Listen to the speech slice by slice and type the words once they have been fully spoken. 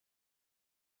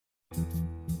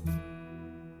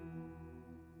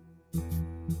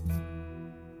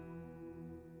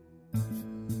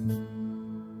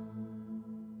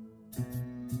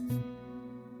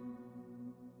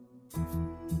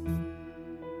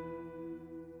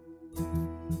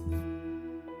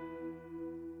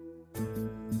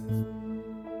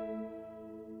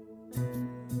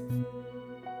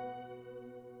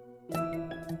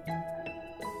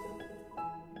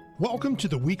Welcome to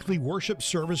the weekly worship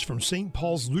service from St.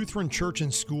 Paul's Lutheran Church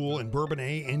and School in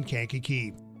Bourbonnais and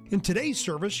Kankakee. In today's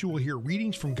service, you will hear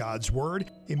readings from God's Word,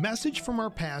 a message from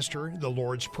our pastor, the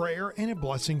Lord's Prayer, and a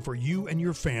blessing for you and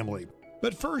your family.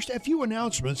 But first, a few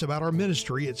announcements about our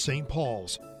ministry at St.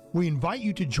 Paul's. We invite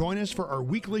you to join us for our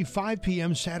weekly 5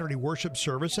 p.m. Saturday worship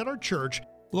service at our church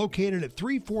located at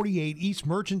 348 East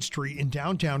Merchant Street in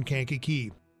downtown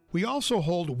Kankakee. We also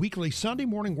hold weekly Sunday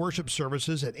morning worship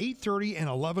services at 8:30 and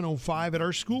 11:05 at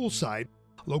our school site,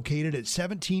 located at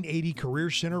 1780 Career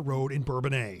Center Road in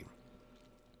Bourbonnais.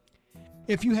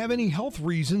 If you have any health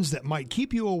reasons that might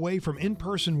keep you away from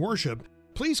in-person worship,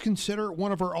 please consider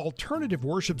one of our alternative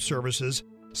worship services,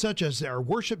 such as our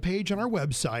worship page on our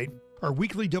website, our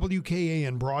weekly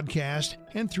WKAN broadcast,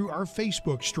 and through our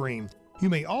Facebook stream. You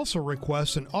may also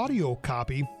request an audio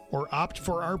copy or opt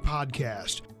for our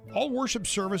podcast. All worship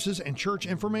services and church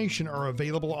information are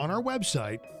available on our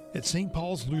website at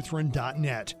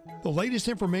stpaulslutheran.net. The latest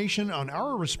information on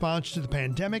our response to the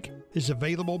pandemic is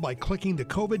available by clicking the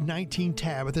COVID-19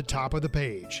 tab at the top of the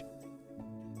page.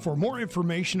 For more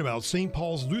information about St.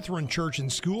 Paul's Lutheran Church and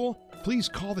School, please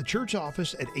call the church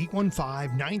office at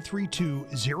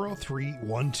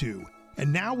 815-932-0312.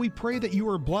 And now we pray that you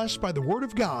are blessed by the Word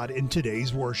of God in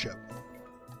today's worship.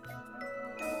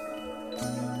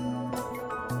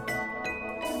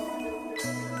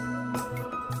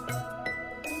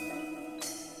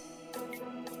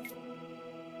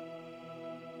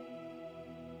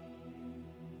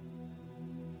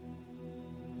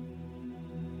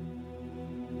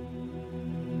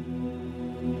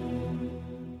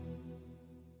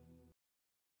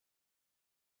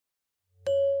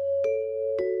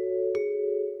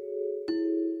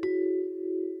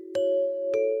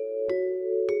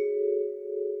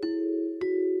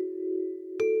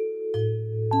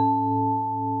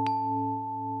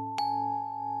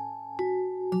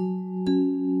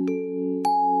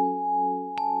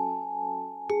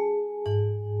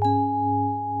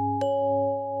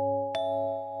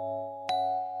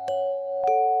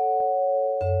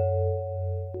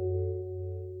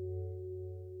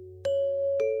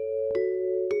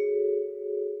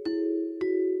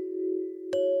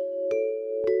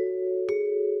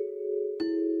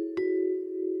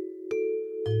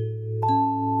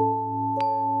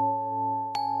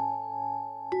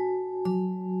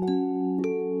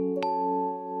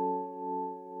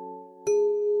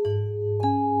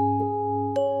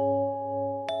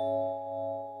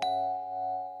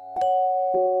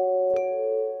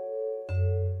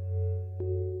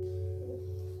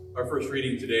 Our first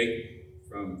reading today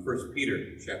from 1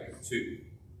 Peter chapter 2.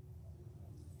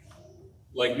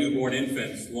 Like newborn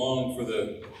infants, long for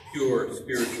the pure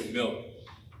spiritual milk,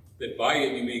 that by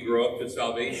it you may grow up to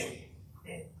salvation.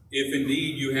 If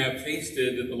indeed you have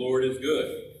tasted that the Lord is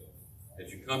good,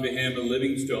 as you come to him a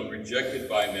living stone rejected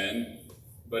by men,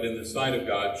 but in the sight of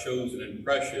God chosen and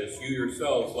precious, you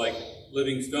yourselves like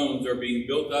living stones are being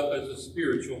built up as a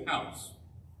spiritual house,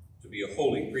 to be a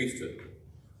holy priesthood,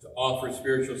 to offer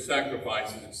spiritual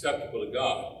sacrifices acceptable to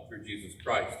God through Jesus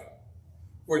Christ.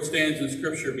 For it stands in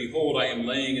Scripture, behold, I am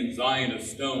laying in Zion a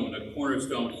stone, a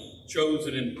cornerstone,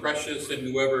 chosen and precious, and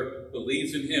whoever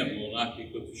believes in him will not be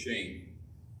put to shame.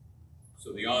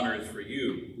 So the honor is for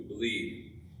you who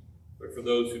believe. But for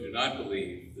those who do not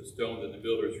believe, the stone that the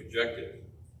builders rejected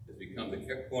has become the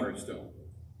cornerstone,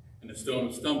 and a stone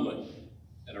of stumbling,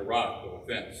 and a rock of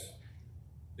offense.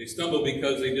 They stumble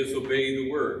because they disobey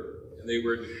the word, and they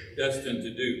were destined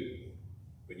to do.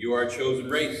 But you are a chosen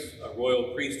race, a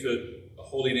royal priesthood, a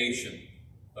holy nation,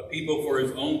 a people for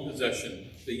his own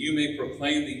possession, that you may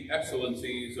proclaim the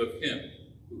excellencies of him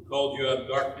who called you out of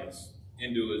darkness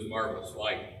into his marvelous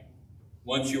light.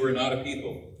 Once you were not a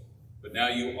people, but now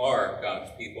you are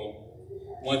God's people.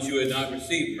 Once you had not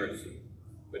received mercy,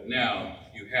 but now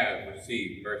you have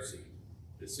received mercy.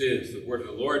 This is the word of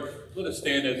the Lord. Let us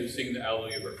stand as we sing the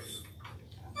Alleluia verse.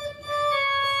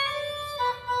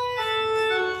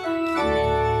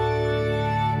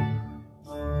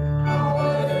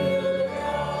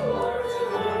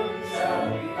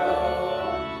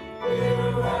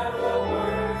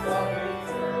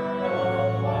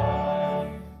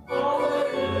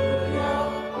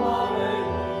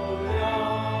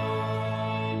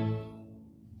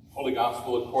 Holy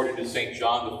Gospel according to St.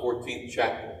 John, the 14th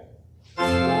chapter.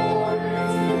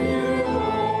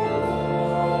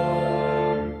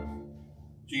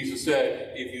 Jesus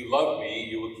said, "If you love me,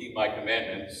 you will keep my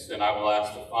commandments, and I will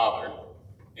ask the Father,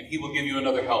 and he will give you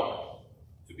another helper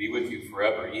to be with you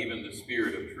forever, even the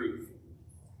Spirit of truth,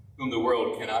 whom the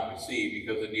world cannot receive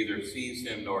because it neither sees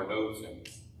him nor knows him.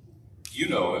 You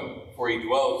know him, for he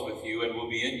dwells with you and will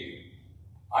be in you.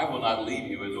 I will not leave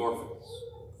you as orphans.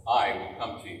 I will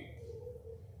come to you.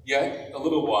 Yet a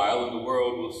little while, and the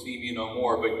world will see me no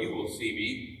more, but you will see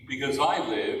me. Because I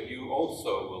live, you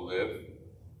also will live.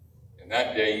 In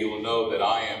that day you will know that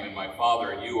I am in my Father,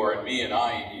 and you are in me, and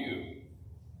I in you.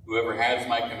 Whoever has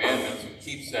my commandments and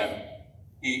keeps them,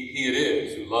 he it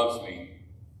is who loves me.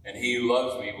 And he who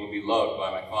loves me will be loved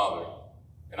by my Father.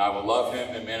 And I will love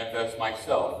him and manifest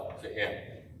myself to him."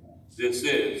 This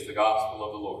is the gospel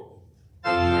of the Lord.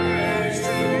 Praise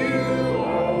to you, O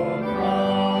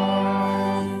Christ.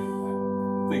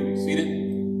 Please be seated.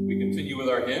 We continue with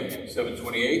our hymn,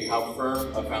 728, How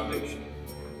Firm a Foundation.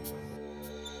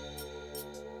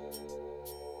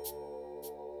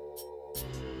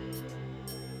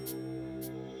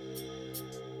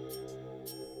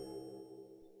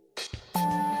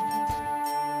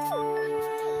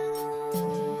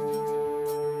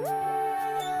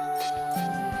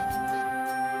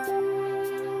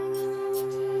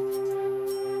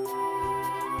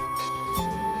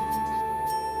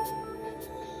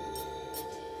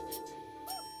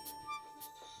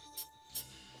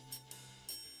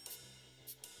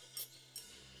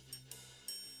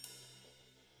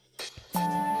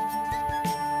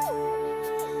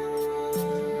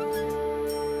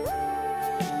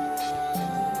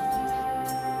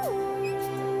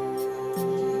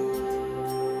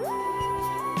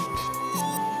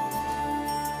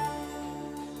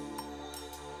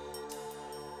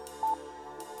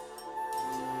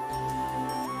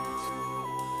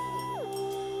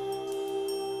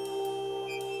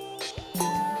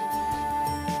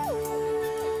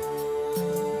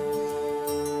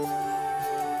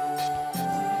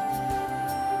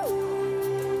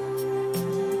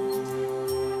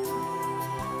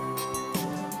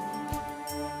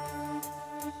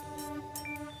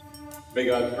 May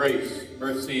God's grace,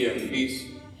 mercy, and peace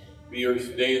be yours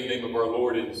today in the name of our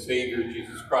Lord and Savior,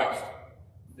 Jesus Christ.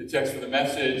 The text of the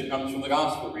message comes from the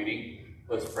Gospel reading.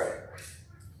 Let's pray.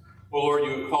 O Lord,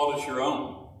 you have called us your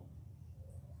own.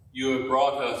 You have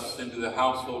brought us into the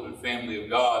household and family of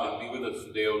God, and be with us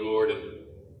today, O Lord, and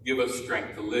give us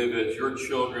strength to live as your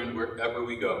children wherever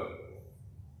we go.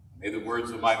 May the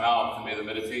words of my mouth and may the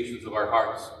meditations of our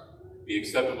hearts be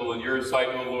acceptable in your sight,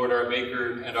 O Lord, our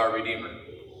Maker and our Redeemer.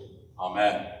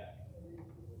 Amen.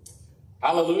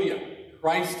 Hallelujah.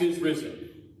 Christ is risen.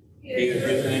 He is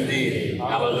risen indeed.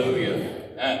 Hallelujah.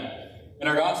 Amen. In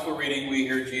our gospel reading, we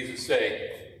hear Jesus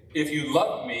say, "If you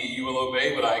love me, you will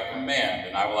obey what I command,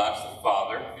 and I will ask the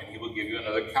Father, and he will give you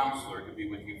another counselor to be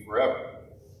with you forever,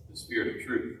 the Spirit of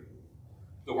truth.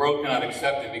 The world cannot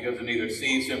accept him because it neither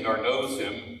sees him nor knows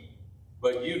him,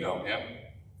 but you know him,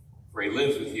 for he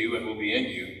lives with you and will be in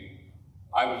you.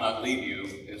 I will not leave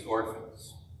you as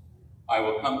orphans. I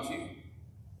will come to you.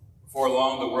 Before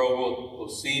long, the world will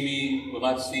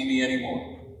not see me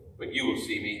anymore, but you will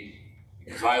see me.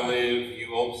 Because I live,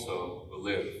 you also will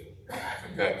live."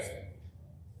 Okay.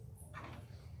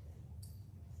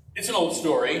 It's an old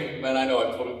story, and I know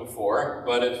I've told it before,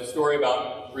 but it's a story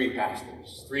about three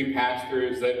pastors. Three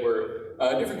pastors that were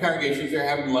different congregations. They were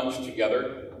having lunch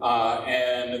together,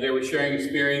 and they were sharing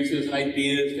experiences and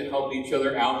ideas to help each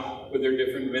other out with their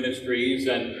different ministries.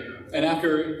 And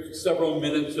after several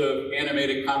minutes of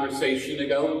animated conversation, it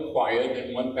got a little quiet,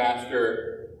 and one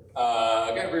pastor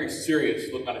got a very serious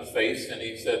look on his face, and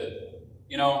he said,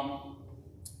 "You know,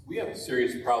 we have a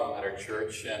serious problem at our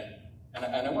church, and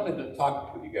I wanted to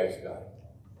talk with you guys about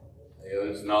it." The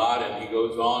others nod, and he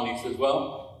goes on. He says,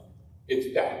 "Well,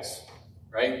 it's dads,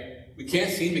 right? We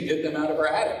can't seem to get them out of our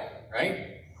attic,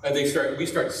 right? We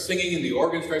start singing, and the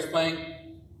organ starts playing.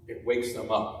 It wakes them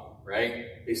up, right?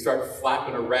 They start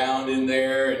flapping around in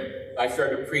there, and I start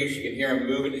to preach. You can hear them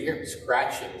moving, you hear them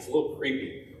scratching. It's a little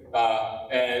creepy,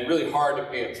 and it's really hard to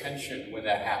pay attention when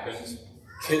that happens.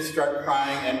 Kids start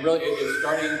crying, and really it's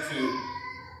starting to.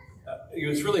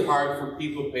 It's really hard for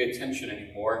people to pay attention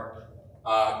anymore,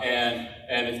 and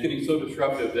it's getting so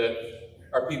disruptive that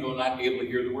our people are not able to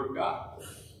hear the Word of God."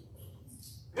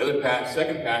 The other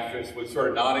second pastor was sort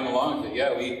of nodding along and said,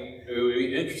 "Yeah,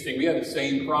 interesting. We had the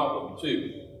same problem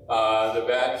too. The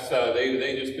bats,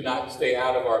 they just could not stay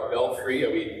out of our belfry.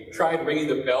 We tried ringing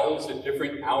the bells at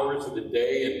different hours of the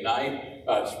day and night,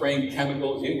 spraying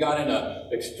chemicals. He got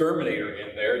an exterminator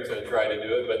in there to try to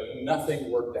do it, but nothing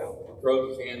worked out. He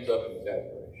throws his hands up in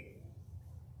exasperation.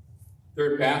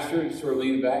 Third pastor is sort of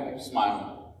leaning back and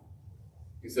smiling.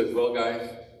 He says, well, guys,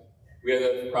 we had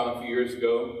that problem a few years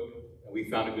ago, and we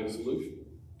found a good solution.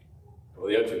 Well,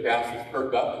 the other pastors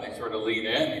perk up, and they sort of lean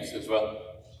in. He says, well,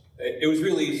 it was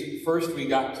really easy. First, we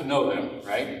got to know them,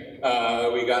 right?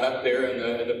 We got up there in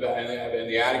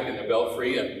the attic in the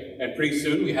belfry, and pretty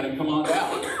soon we had them come on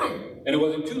down. And it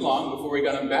wasn't too long before we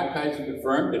got them baptized and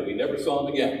confirmed, and we never saw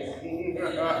them again.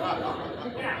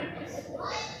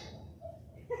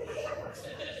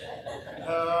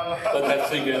 Let that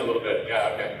sink in a little bit. Yeah,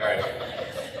 okay, all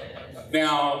right.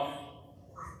 Now,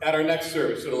 at our next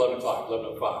service at 11 o'clock,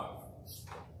 11:05,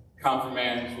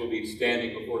 confirmands will be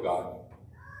standing before God,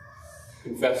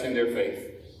 confessing their faith.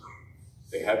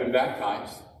 They have been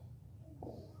baptized.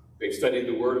 They've studied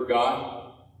the Word of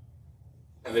God,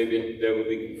 and they will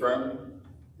be confirmed.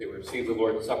 They will receive the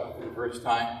Lord's Supper for the first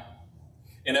time.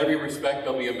 In every respect,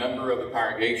 they'll be a member of the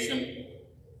congregation.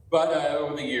 But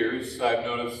over the years, I've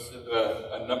noticed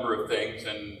a number of things,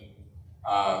 and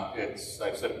I've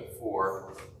said it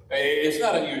before, it's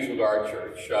not unusual to our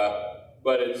church,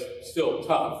 but it's still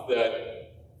tough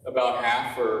that about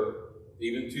half or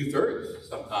even 2/3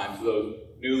 sometimes of those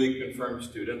newly confirmed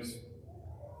students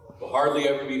will hardly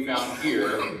ever be found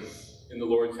here in the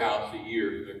Lord's house a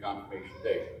year for their confirmation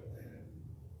day.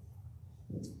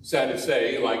 Sad to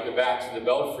say, like the bats in the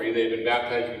belfry, they've been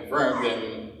baptized and confirmed,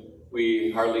 and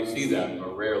we hardly see them,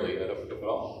 or rarely at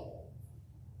all.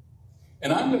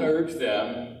 And I'm going to urge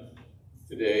them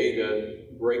today to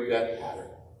break that pattern.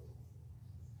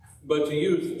 But to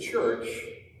you as the church,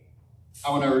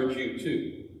 I want to urge you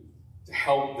too, to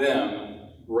help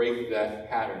them break that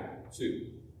pattern too.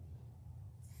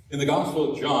 In the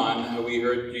Gospel of John, we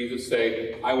heard Jesus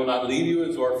say, I will not leave you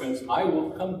as orphans, I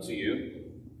will come to you.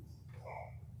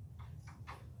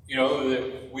 You know,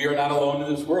 that we are not alone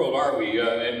in this world, are we?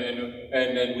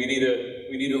 And we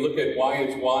need to look at why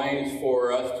it's wise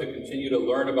for us to continue to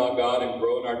learn about God and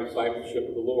grow in our discipleship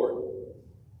of the Lord.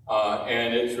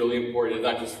 And it's really important. It's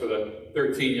not just for the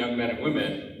 13 young men and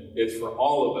women. It's for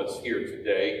all of us here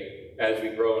today as we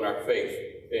grow in our faith,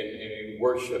 in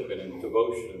worship and in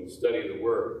devotion and study of the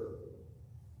Word.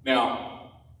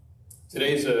 Now,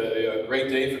 today's a great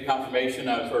day for confirmation.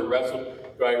 I sort of wrestled,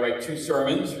 do I write 2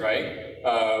 sermons, right?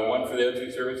 One for the other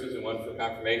 2 services and one for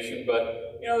confirmation.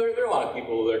 But, you know, there are a lot of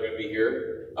people that are going to be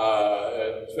here,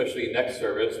 especially next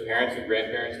service, parents and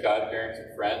grandparents, godparents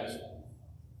and friends.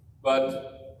 But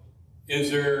is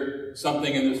there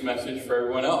something in this message for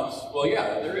everyone else? Well,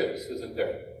 yeah, there is, isn't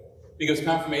there? Because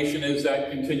confirmation is that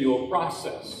continual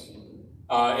process.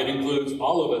 It includes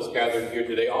all of us gathered here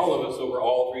today, all of us over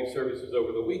all 3 services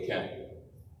over the weekend.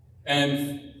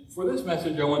 And for this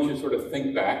message, I want you to sort of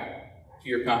think back to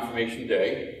your confirmation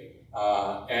day,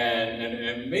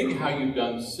 and maybe how you've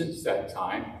done since that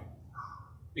time.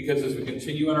 Because as we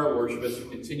continue in our worship, as we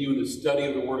continue in the study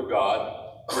of the Word of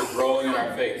God, we're growing in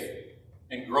our faith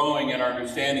and growing in our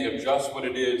understanding of just what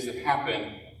it is that happened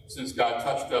since God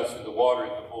touched us in the water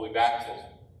at the Holy Baptism,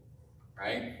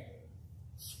 right?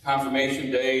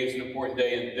 Confirmation day is an important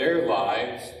day in their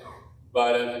lives,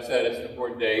 but as I said, it's an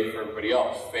important day for everybody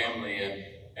else, family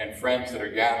and friends that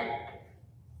are gathered.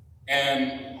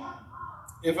 And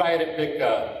if I had to pick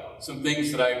some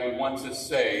things that I would want to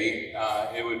say,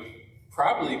 it would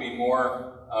probably be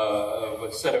more of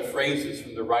a set of phrases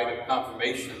from the rite of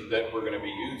confirmation that we're going to be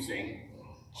using.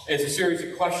 It's a series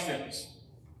of questions.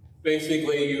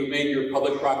 Basically, you made your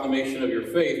public proclamation of your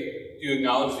faith. Do you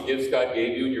acknowledge the gifts God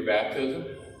gave you in your baptism?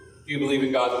 Do you believe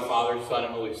in God the Father, Son,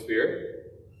 and Holy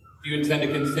Spirit? Do you intend to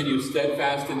continue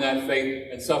steadfast in that faith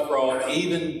and suffer all,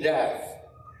 even death,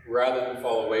 rather than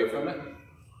fall away from it?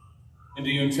 And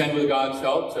do you intend, with God's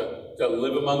help, to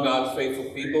live among God's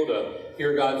faithful people, to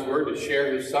hear God's word, to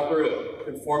share His supper, to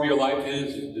conform your life to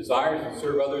His desires and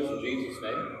serve others in Jesus'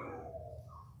 name?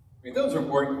 I mean, those are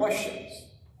important questions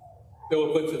that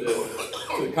we'll put to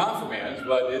the confirmands,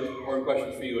 but it's important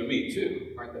questions for you and me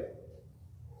too, aren't they?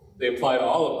 They apply to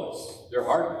all of us. They're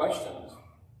hard questions,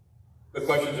 but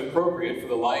questions appropriate for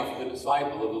the life of the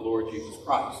disciple of the Lord Jesus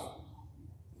Christ.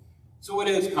 So what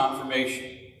is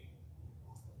confirmation?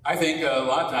 I think a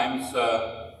lot of times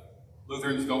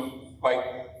Lutherans don't quite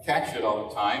catch it all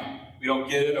the time. We don't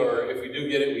get it, or if we do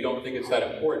get it, we don't think it's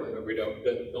that important, or we don't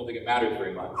think it matters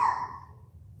very much.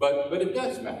 But it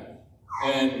does matter.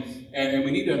 And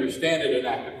we need to understand it and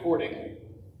act accordingly.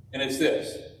 And it's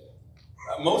this.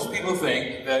 Most people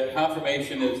think that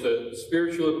confirmation is the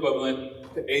spiritual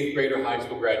equivalent to 8th grade or high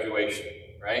school graduation,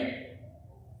 right?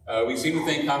 We seem to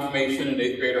think confirmation and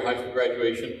 8th grade or high school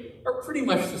graduation are pretty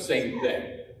much the same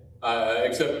thing,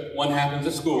 except one happens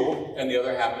at school and the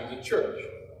other happens at church.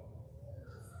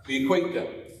 We equate them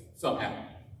somehow,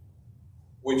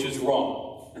 which is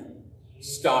wrong.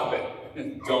 Stop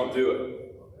it. Don't do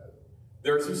it.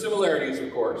 There are some similarities,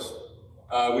 of course,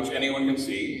 which anyone can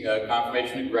see.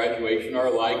 Confirmation and graduation are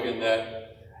alike in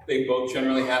that they both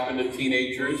generally happen to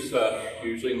teenagers,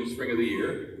 usually in the spring of the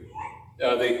year.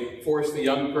 They force the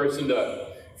young person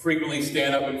to frequently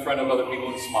stand up in front of other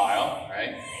people and smile,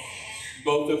 right?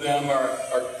 Both of them are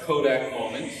Kodak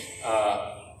moments.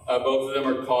 Both of them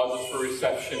are causes for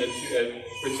receptions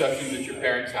at your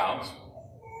parents' house.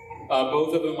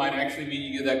 Both of them might actually mean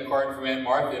you get that card from Aunt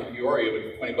Martha in Peoria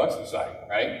with 20 bucks inside,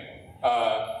 right?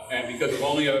 And because of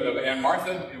only of Aunt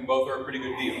Martha, both are a pretty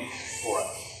good deal for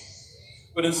us.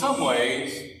 But in some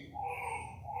ways,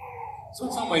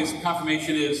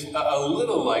 confirmation is a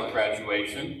little like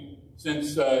graduation,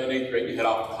 since in 8th grade you head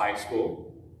off to high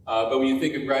school. But when you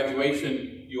think of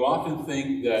graduation, you often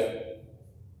think that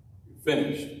you're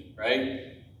finished,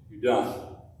 right? You're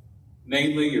done.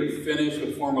 Namely, you're finished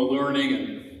with formal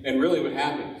learning, and really what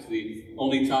happens, the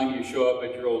only time you show up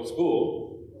at your old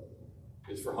school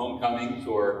is for homecomings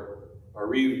or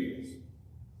reunions.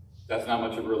 That's not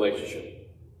much of a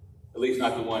relationship, at least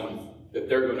not the one that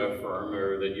they're going to affirm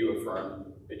or that you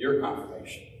affirm at your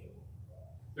confirmation.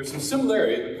 There's some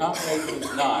similarity, but confirmation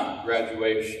is not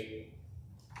graduation.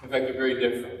 In fact, they're very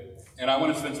different. And I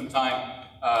want to spend some time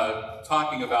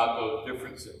talking about those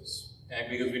differences,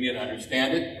 because we need to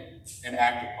understand it and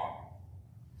act upon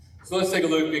it. So let's take a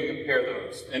look and compare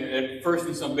those. And first,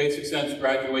 in some basic sense,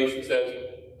 graduation says,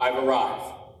 I've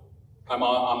arrived. I'm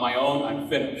on my own, I'm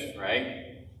finished,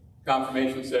 right?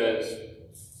 Confirmation says,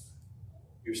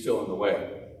 you're still in the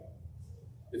way.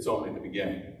 It's only the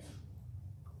beginning.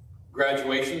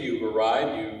 Graduation, you've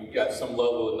arrived, you've got some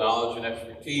level of knowledge and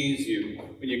expertise.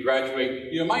 When you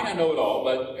graduate, you might not know it all,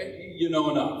 but you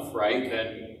know enough, right?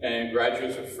 And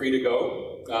graduates are free to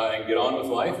go and get on with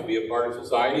life and be a part of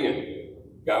society and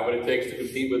got what it takes to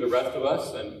compete with the rest of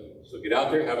us. And so get out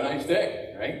there, have a nice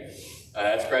day, right?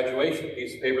 That's graduation, a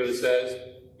piece of paper that says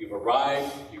you've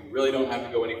arrived, you really don't have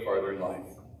to go any farther in life.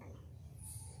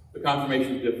 But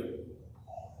confirmation is different.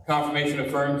 Confirmation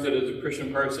affirms that as a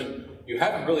Christian person, you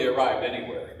haven't really arrived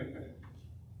anywhere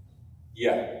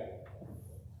yet.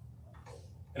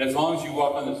 And as long as you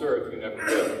walk on this earth, you never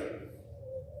will.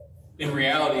 In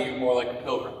reality, you're more like a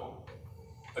pilgrim,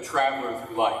 a traveler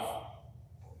through life.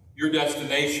 Your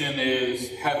destination is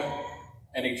heaven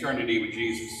and eternity with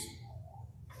Jesus.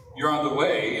 You're on the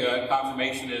way.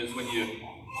 Confirmation is when you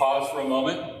pause for a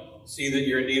moment, see that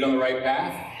you're indeed on the right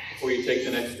path, before you take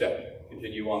the next step,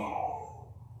 continue on.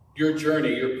 Your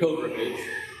journey, your pilgrimage,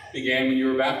 began when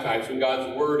you were baptized, when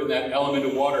God's word and that element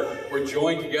of water were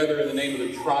joined together in the name of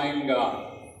the triune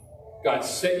God. God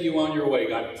set you on your way.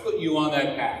 God put you on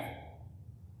that path.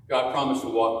 God promised to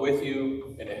walk with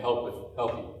you and to help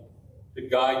you, to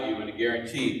guide you and to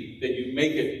guarantee that you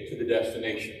make it to the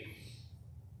destination.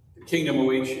 The kingdom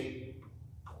awaits you.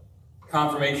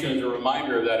 Confirmation is a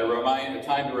reminder of that, a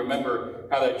time to remember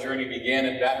how that journey began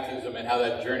at baptism and how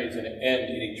that journey is going to end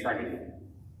in eternity.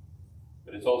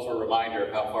 But it's also a reminder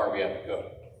of how far we have to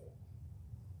go.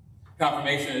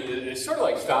 Confirmation is sort of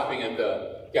like stopping at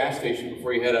the gas station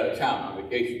before you head out of town on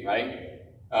vacation, right?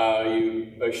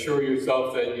 You assure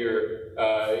yourself that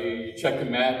you check the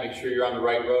map, make sure you're on the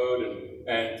right road,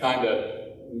 and time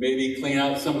to maybe clean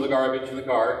out some of the garbage in the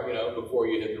car, before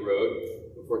you hit the road,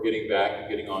 before getting back and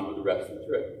getting on with the rest of the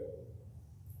trip.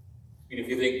 If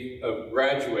you think of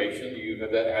graduation, you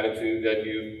have that attitude that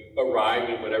you arrived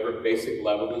at whatever basic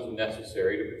level is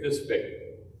necessary to participate.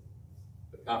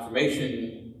 But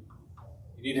confirmation,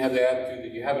 you need to have the attitude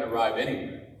that you haven't arrived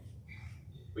anywhere,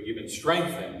 but you've been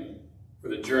strengthened for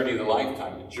the journey of the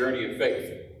lifetime, the journey of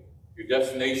faith, your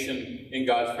destination in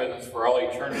God's presence for all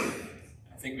eternity.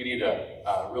 I think we need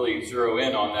to really zero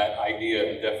in on that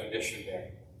idea and definition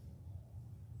there.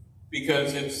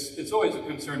 Because it's always a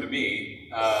concern to me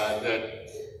that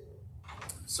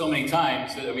so many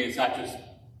times, it's not just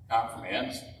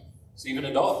confirmands, it's even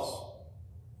adults.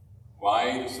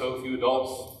 Why do so few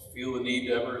adults feel the need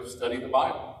to ever study the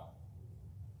Bible?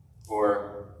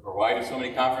 Or why do so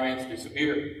many confirmands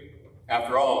disappear?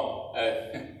 After all,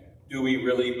 do we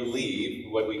really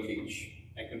believe what we teach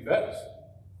and confess?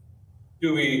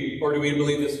 Or do we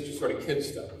believe this is just sort of kid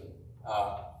stuff?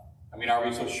 Are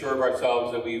we so sure of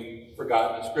ourselves that we've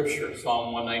forgotten the scripture?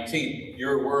 Psalm 119,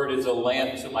 your word is a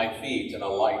lamp to my feet and a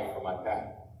light for my path.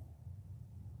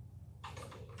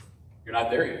 You're not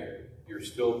there yet. You're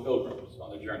still pilgrims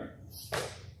on the journey.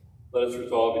 Let us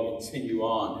resolve to continue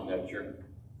on in that journey.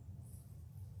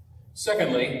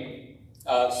 Secondly,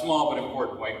 small but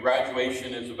important point,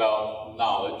 graduation is about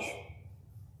knowledge.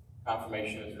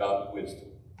 Confirmation is about wisdom.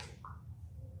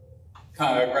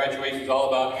 Graduation is all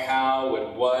about how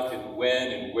and what and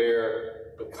when and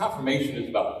where, but confirmation is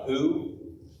about who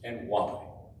and why.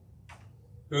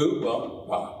 Who? Well,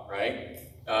 God, right?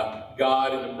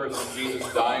 God in the person of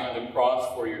Jesus dying on the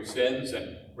cross for your sins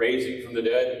and raising from the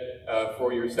dead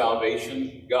for your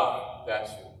salvation. God,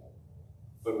 that's who.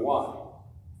 But why?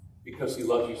 Because he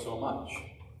loves you so much.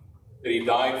 That he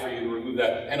died for you to remove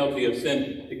that penalty of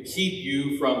sin, to keep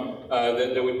you from,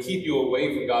 that would keep you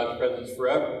away from God's presence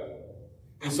forever.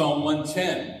 In Psalm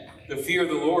 110, the fear of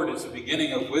the Lord is the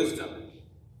beginning of wisdom.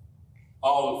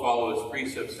 All who follow his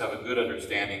precepts have a good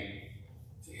understanding.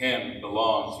 To him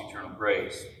belongs eternal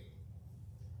praise.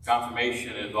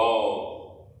 Confirmation is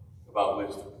all about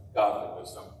wisdom, godly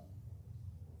wisdom.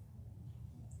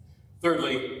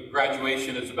 Thirdly,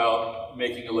 graduation is about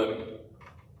making a living.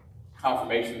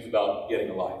 Confirmation is about getting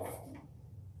a life.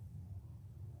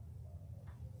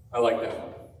 I like that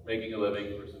one. Making a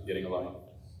living versus getting a life.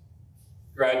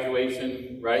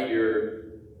 Graduation, right?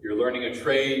 You're learning a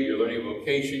trade, you're learning a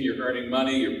vocation, you're earning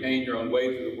money, you're paying your own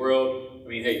way through the world. I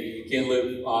mean, hey, you can't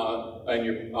live off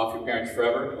your parents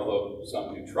forever, although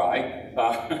some do try.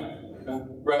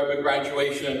 But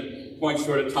graduation points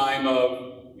toward a time of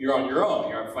you're on your own.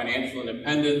 You're on financial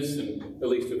independence, and at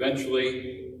least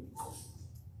eventually.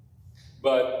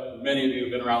 But many of you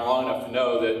have been around long enough to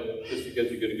know that just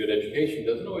because you get a good education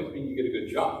doesn't always mean you get a good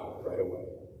job right away.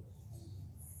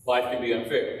 Life can be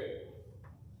unfair.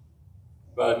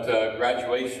 But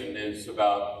graduation is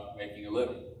about making a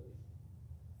living.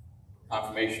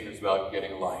 Confirmation is about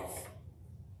getting a life.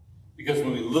 Because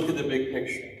when we look at the big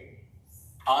picture,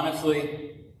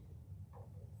 honestly,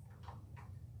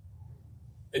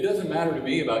 it doesn't matter to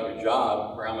me about your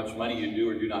job or how much money you do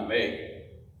or do not make.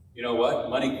 You know what?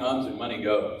 Money comes and money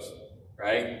goes,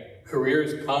 right?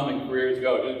 Careers come and careers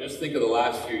go. Just think of the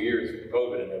last few years of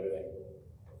COVID and everything,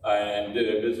 and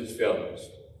business failures.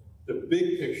 The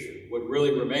big picture, what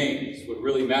really remains, what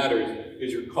really matters,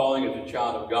 is your calling as a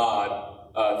child of God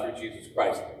through Jesus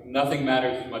Christ. Nothing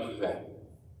matters as much as that.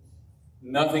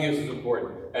 Nothing is as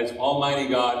important as Almighty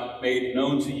God made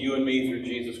known to you and me through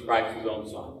Jesus Christ, his own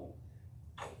Son.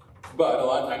 But a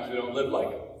lot of times we don't live like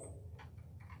it.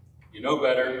 You know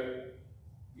better.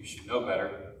 You should know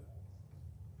better.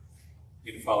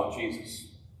 You need to follow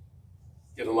Jesus.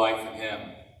 Get a life in him.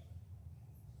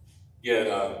 Get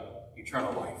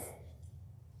eternal life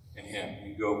in him.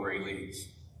 You go where he leads.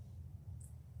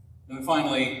 And then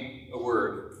finally, a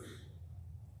word.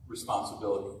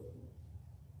 Responsibility.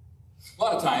 A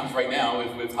lot of times right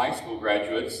now with high school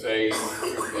graduates, say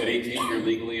at 18 you're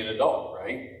legally an adult,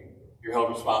 right? You're held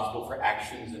responsible for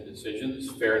actions and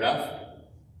decisions. Fair enough.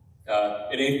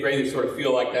 In 8th grade, they sort of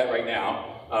feel like that right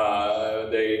now.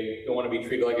 They don't want to be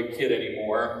treated like a kid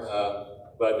anymore,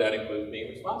 but that includes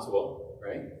being responsible,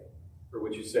 right? For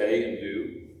what you say and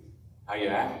do, how you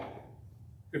act.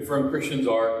 Confirmed Christians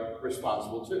are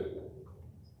responsible too.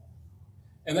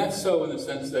 And that's so in the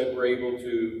sense that we're able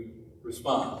to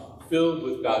respond, filled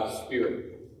with God's Spirit.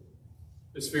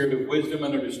 The Spirit of wisdom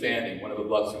and understanding, one of the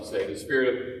blessings say. The Spirit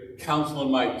of counsel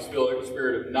and might, the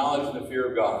Spirit of knowledge and the fear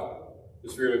of God. The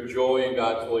Spirit of joy in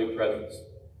God's holy presence.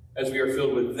 As we are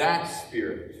filled with that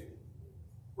Spirit,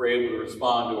 we're able to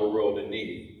respond to a world in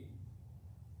need.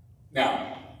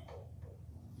 Now,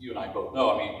 you and I both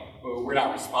know, we're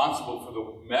not responsible for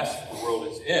the mess the world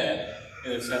is in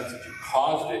the sense that you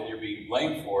caused it and you're being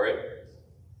blamed for it.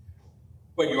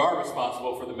 But you are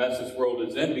responsible for the mess this world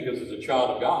is in because as a child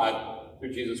of God,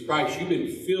 through Jesus Christ, you've been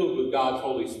filled with God's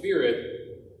Holy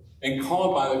Spirit and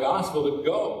called by the gospel to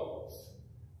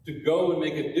go and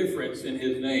make a difference in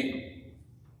his name.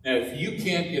 Now, if you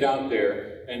can't get out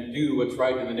there and do what's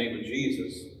right in the name of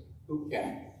Jesus, who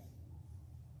can?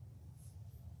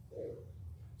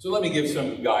 So let me give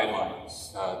some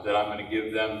guidelines that I'm going to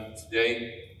give them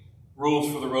today.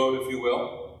 Rules for the road, if you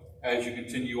will, as you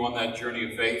continue on that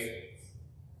journey of faith.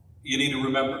 You need to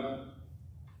remember.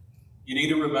 You need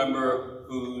to remember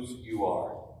whose you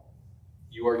are.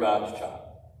 You are God's child.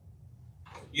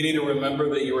 You need to remember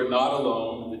that you are not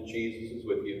alone, that Jesus is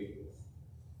with you.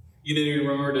 You need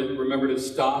to remember to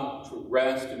stop, to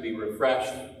rest, and be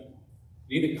refreshed.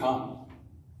 You need to come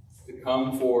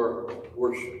for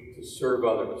worship, to serve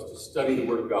others, to study the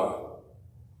Word of God.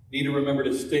 You need to remember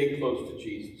to stay close to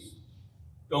Jesus.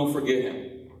 Don't forget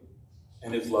him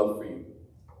and his love for you.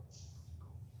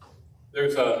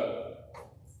 There's a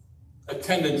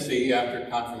tendency after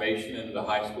confirmation into the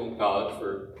high school and college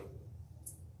for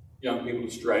young people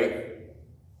to stray.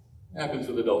 It happens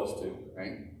with adults too,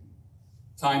 right?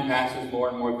 Time passes, more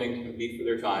and more things compete for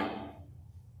their time.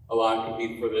 A lot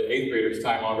compete for the 8th graders'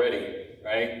 time already,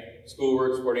 right?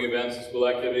 Schoolwork, sporting events, school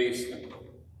activities.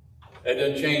 That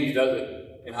doesn't change, does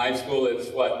it? In high school, it's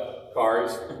what?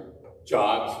 Cars,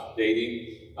 jobs,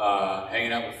 dating,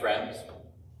 hanging out with friends.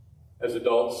 As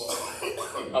adults,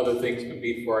 other things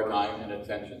compete for our time and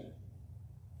attention.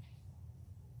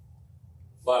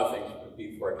 A lot of things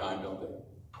compete for our time, don't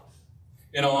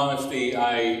they? In all honesty,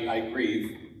 I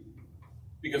grieve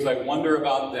because I wonder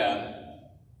about them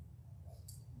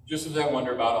just as I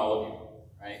wonder about all of you,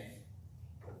 right?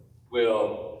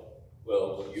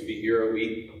 Will you be here a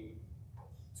week,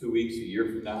 2 weeks, a year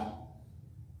from now?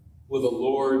 Will the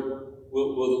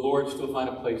Lord still find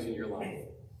a place in your life?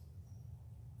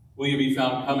 Will you be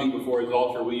found coming before his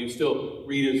altar? Will you still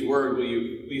read his word? Will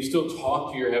you still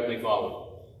talk to your Heavenly Father?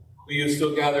 Will you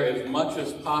still gather as much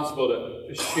as possible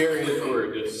to share his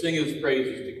word, to sing his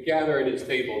praises, to gather at his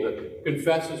table, to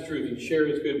confess his truth and share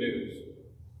his good news?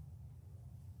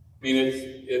 I mean,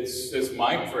 it's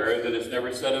my prayer that it's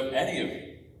never said of any of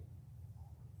you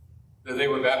that they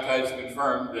were baptized and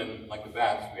confirmed, and like the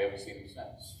bats, we haven't seen them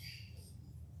since.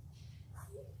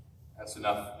 That's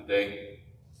enough today.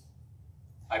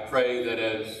 I pray that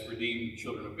as redeemed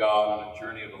children of God on a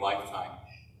journey of a lifetime,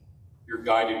 you're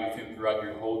guided with him throughout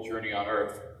your whole journey on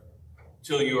earth,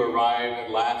 till you arrive at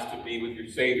last to be with your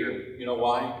Savior. You know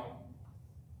why?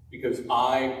 Because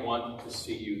I want to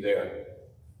see you there.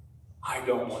 I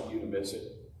don't want you to miss it.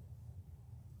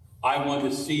 I want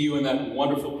to see you in that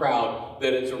wonderful crowd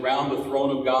that is around the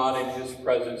throne of God in his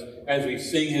presence as we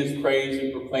sing his praise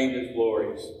and proclaim his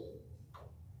glories.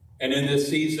 And in this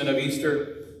season of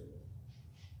Easter,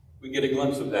 we get a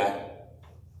glimpse of that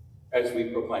as we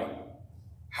proclaim.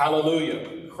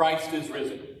 Hallelujah, Christ is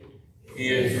risen.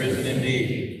 He is risen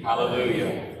indeed.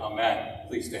 Hallelujah. Amen.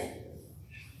 Please stand.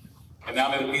 And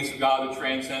now may the peace of God that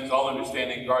transcends all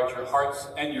understanding guard your hearts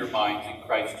and your minds in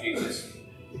Christ Jesus.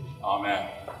 Amen.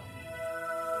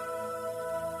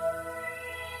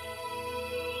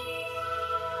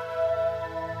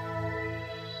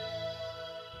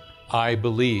 I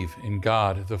believe in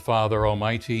God, the Father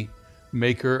Almighty,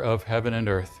 maker of heaven and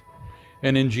earth,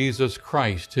 and in Jesus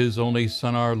Christ, his only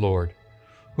Son, our Lord,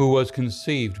 who was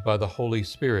conceived by the Holy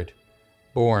Spirit,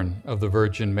 born of the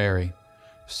Virgin Mary,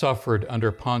 suffered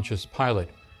under Pontius Pilate,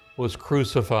 was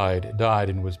crucified, died,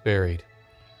 and was buried.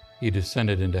 He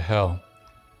descended into hell.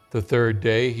 The third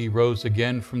day he rose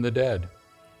again from the dead.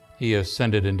 He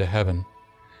ascended into heaven,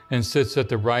 and sits at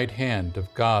the right hand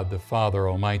of God the Father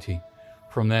Almighty.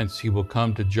 From thence he will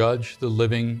come to judge the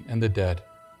living and the dead.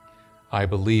 I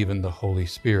believe in the Holy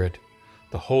Spirit,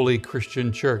 the holy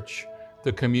Christian Church,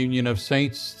 the communion of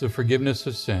saints, the forgiveness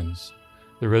of sins,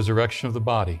 the resurrection of the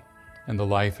body, and the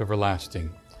life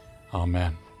everlasting.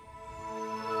 Amen.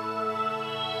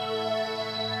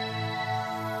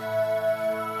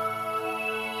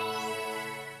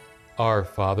 Our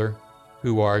Father,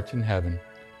 who art in heaven,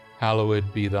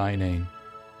 hallowed be thy name.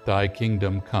 Thy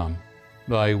kingdom come.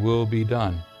 Thy will be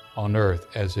done, on earth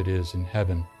as it is in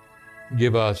heaven.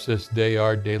 Give us this day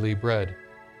our daily bread,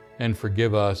 and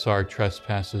forgive us our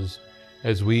trespasses,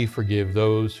 as we forgive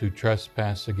those who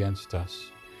trespass against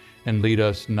us. And lead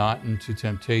us not into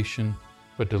temptation,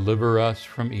 but deliver us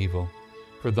from evil.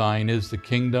 For thine is the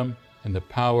kingdom, and the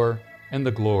power, and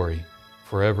the glory,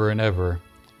 forever and ever.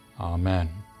 Amen.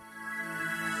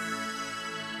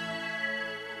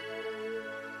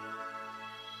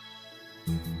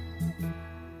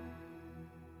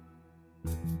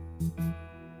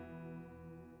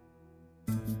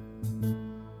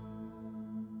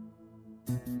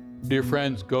 Dear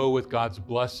friends, go with God's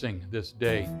blessing this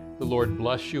day. The Lord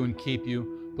bless you and keep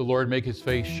you. The Lord make his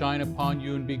face shine upon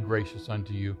you and be gracious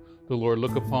unto you. The Lord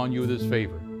look upon you with his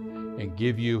favor and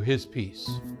give you his peace.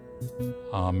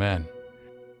 Amen.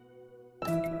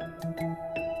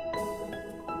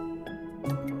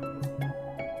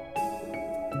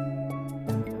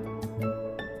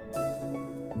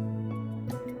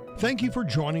 Thank you for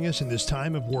joining us in this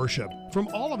time of worship. From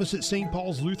all of us at St.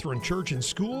 Paul's Lutheran Church and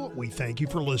School, we thank you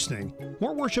for listening.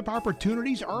 More worship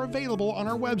opportunities are available on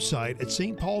our website at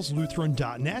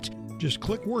stpaulslutheran.net. Just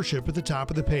click worship at the top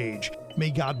of the page.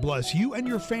 May God bless you and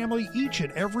your family each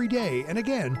and every day. And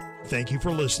again, thank you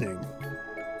for listening.